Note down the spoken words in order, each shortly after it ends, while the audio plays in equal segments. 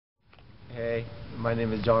Hey, my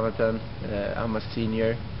name is Jonathan. I'm a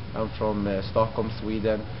senior. I'm from Stockholm,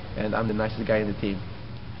 Sweden, and I'm the nicest guy in the team.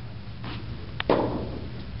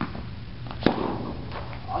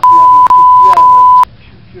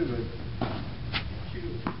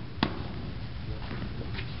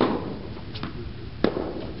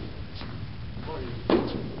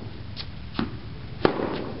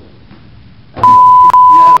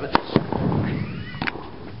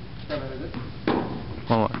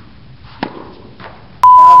 One more.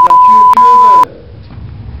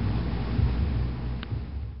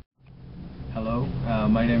 Hello,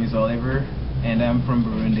 my name is Oliver, and I'm from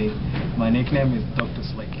Burundi. My nickname is Dr.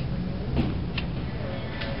 Slick.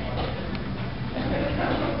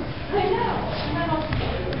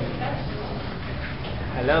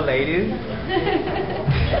 Hello, ladies.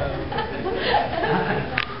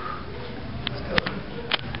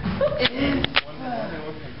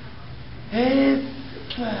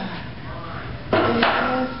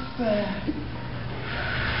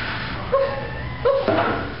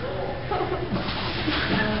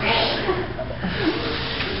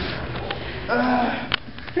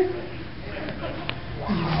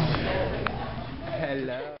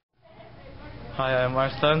 Hello. Hi, I'm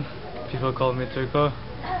Arslan. People call me Turko.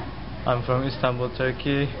 I'm from Istanbul,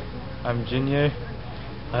 Turkey. I'm junior.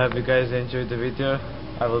 I hope you guys enjoyed the video.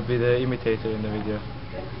 I will be the imitator in the video.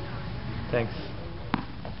 Thanks.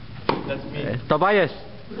 That's me. Tobias.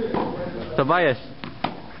 Tobias.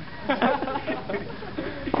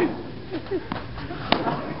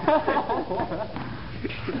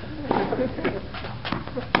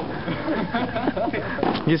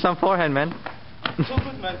 Use some forehand, man. So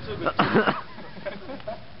good, man. So good.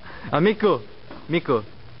 Miku. Miku.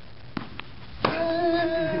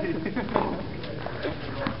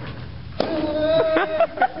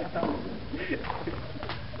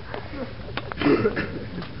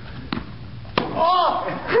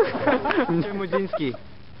 Mujinski.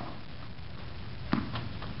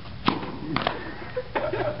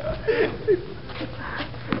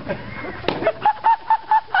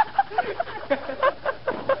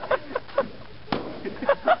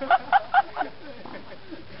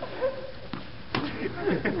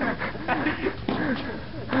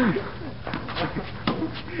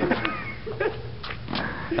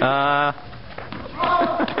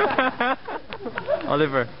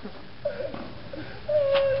 Oliver.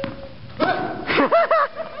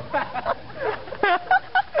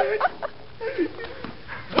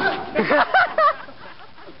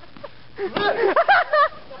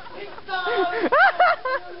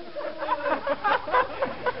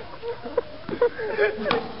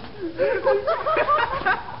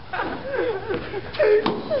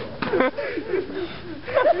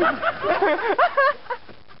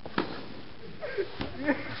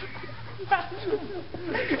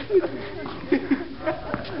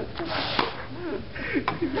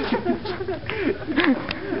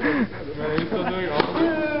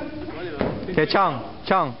 Okay,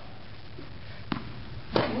 Chong.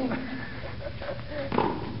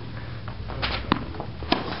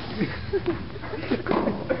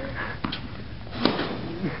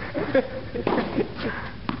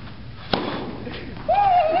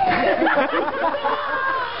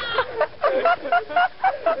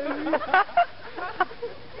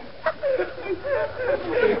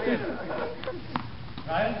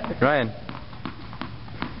 Ryan.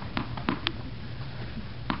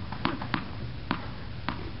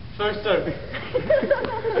 First serve.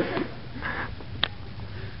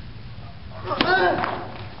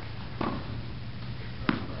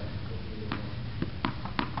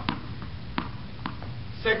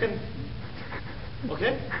 Second.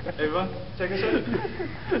 Okay, everyone, second serve.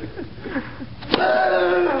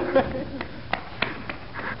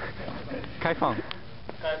 Kaifong.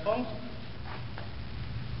 Kaifong.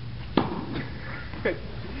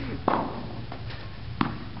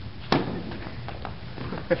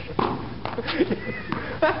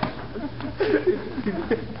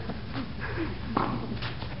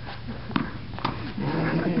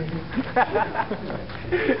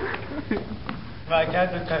 I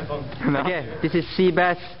can't do Kaifong. Okay, this is sea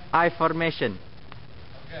bass I formation.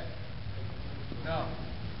 Okay. No.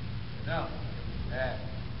 No. Yeah.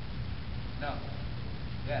 No.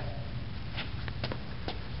 Yeah.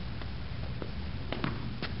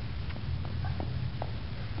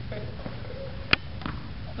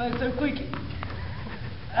 Not so quick.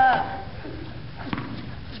 Ah.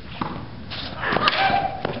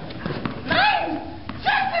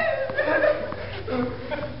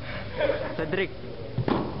 Cedric.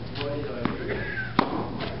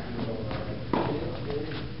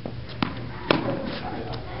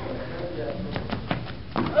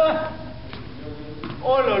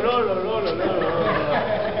 Oh, no, no, no, no, no, no, no.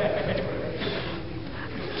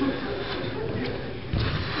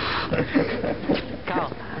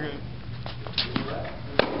 Kyle.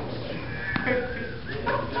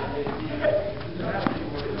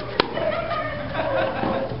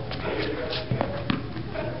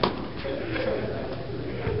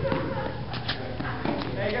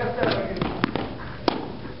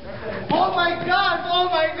 Oh my God! Oh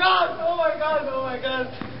my God! Oh my God! Oh my God!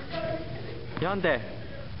 Yonde.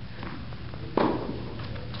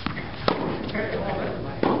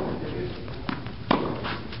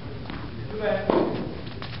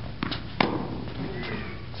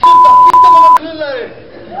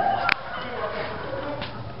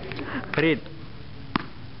 Read.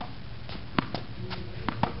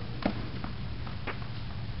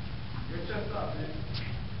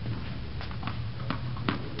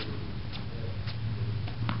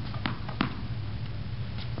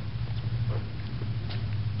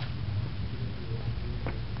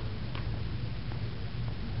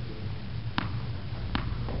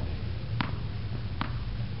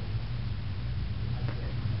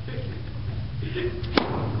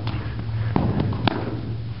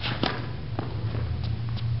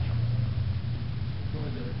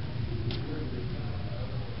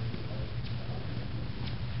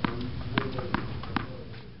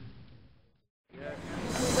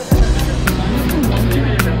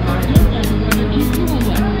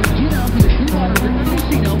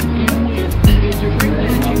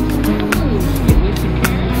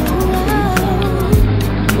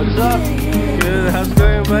 What's up? Good, how's it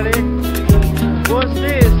going, buddy? What's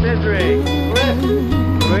this, Cedric?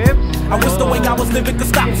 Ribs? I wish the way I was living could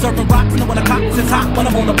stop serving rocks. And when the cops is hot, when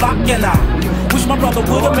I'm on the block, and I wish my brother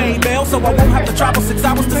would've made bail, so I won't have to travel 6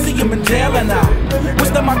 hours to see him in jail. And I wish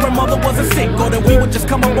that my grandmother wasn't sick, or that we would just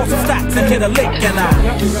come up on some stacks and hit a lick. And I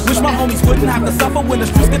wish my homies wouldn't have to suffer when the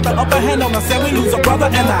streets get the upper hand on us and we lose a brother.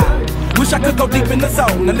 And I wish I could go deep in the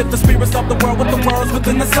zone and lift the spirits of the world with the words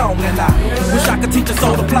within the song. And I wish I could teach a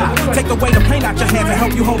soul to fly, take away the pain out your hands and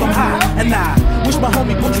help you hold them high. And I wish my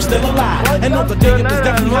homie Butch was still alive, and all the day it was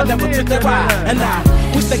definitely I never took that ride. And I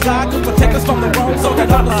wish that God could protect us from the wrong, so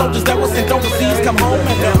that all the soldiers that were sent overseas come home.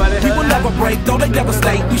 And we will never break, though they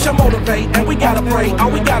devastate. We shall motivate, and we gotta pray.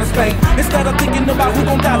 All we gotta pay, instead of thinking about who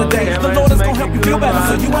gon' die today, the Lord is gon' help you feel better,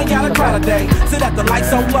 so you ain't gotta cry today. Sit at the light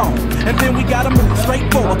so long, and then we gotta move straight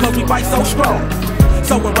forward, cause we fight so strong.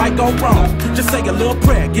 So when right go wrong, just say a little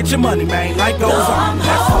prayer, get your money, man, life goes on. I'm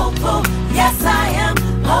hopeful, yes I am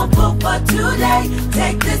hopeful for today.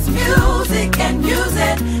 Take this music and use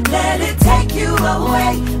it, let it take you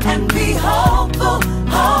away. And be hopeful,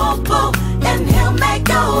 hopeful, and he'll make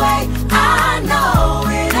a way. I know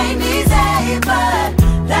it ain't easy,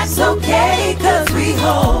 but that's okay, cause we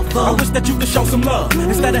hopeful. I wish that you could show some love,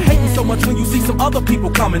 instead of hating so much when you see some other people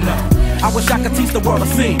coming up. I wish I could teach the world to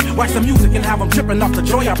sing, write some music and have them tripping off the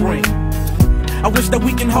joy I bring. I wish that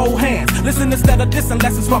we can hold hands, listen instead of dissing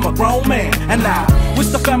lessons from a grown man. And I wish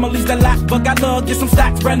the families that lack but got love get some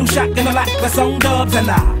stacks, brand new shotgun a lack, that's on dubs. And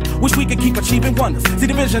I wish we could keep achieving wonders, see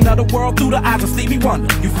the vision of the world through the eyes of Stevie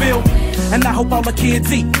Wonder. You feel me? And I hope all the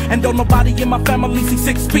kids eat, and don't nobody in my family see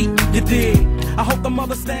 6 feet. You dig? I hope the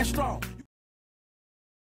mother stand strong.